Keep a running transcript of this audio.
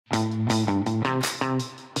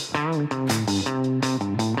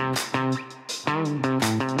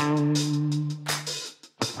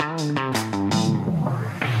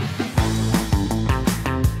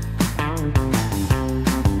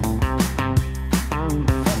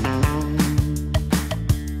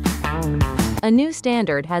A new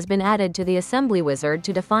standard has been added to the assembly wizard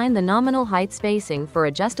to define the nominal height spacing for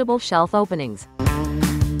adjustable shelf openings.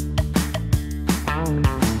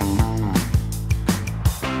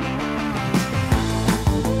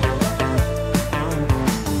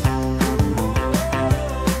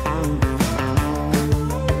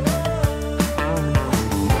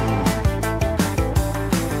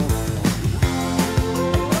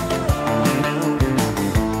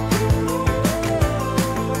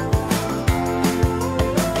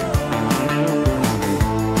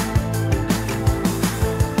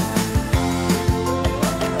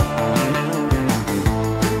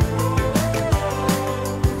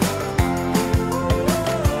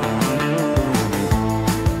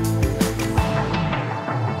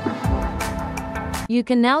 You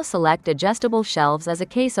can now select adjustable shelves as a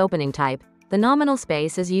case opening type. The nominal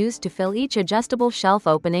space is used to fill each adjustable shelf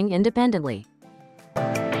opening independently.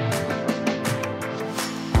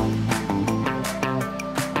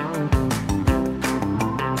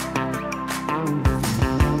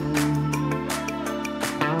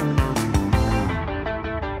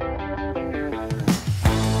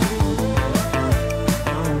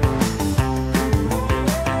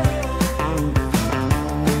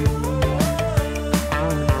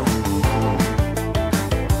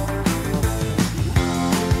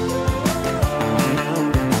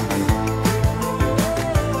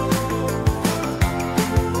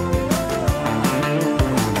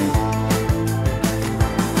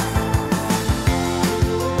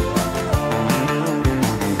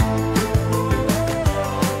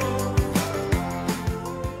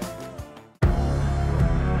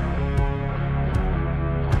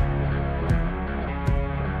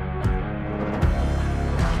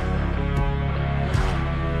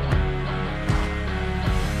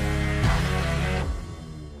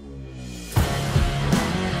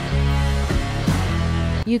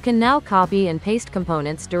 You can now copy and paste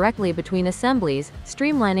components directly between assemblies,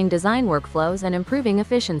 streamlining design workflows and improving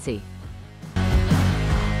efficiency.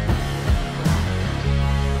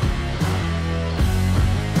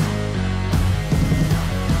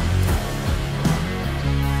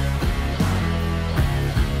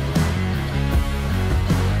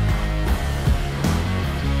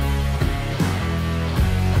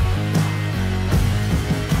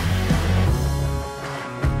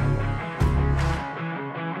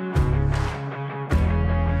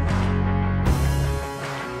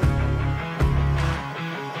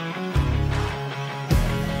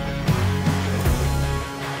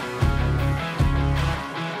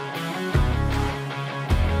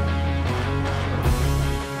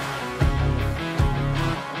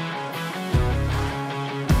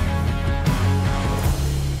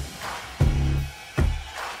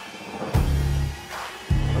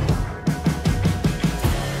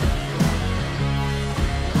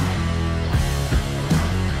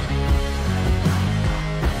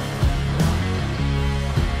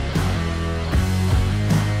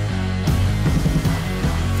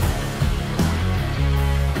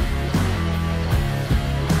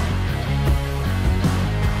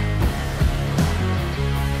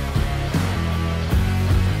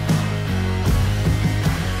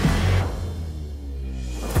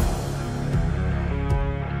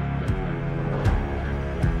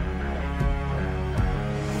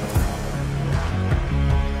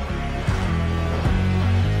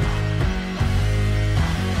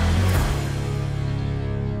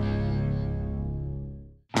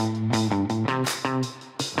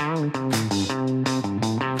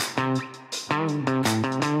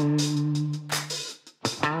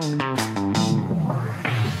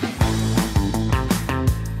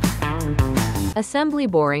 Assembly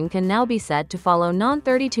boring can now be set to follow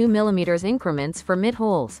non-32 mm increments for mid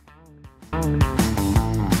holes.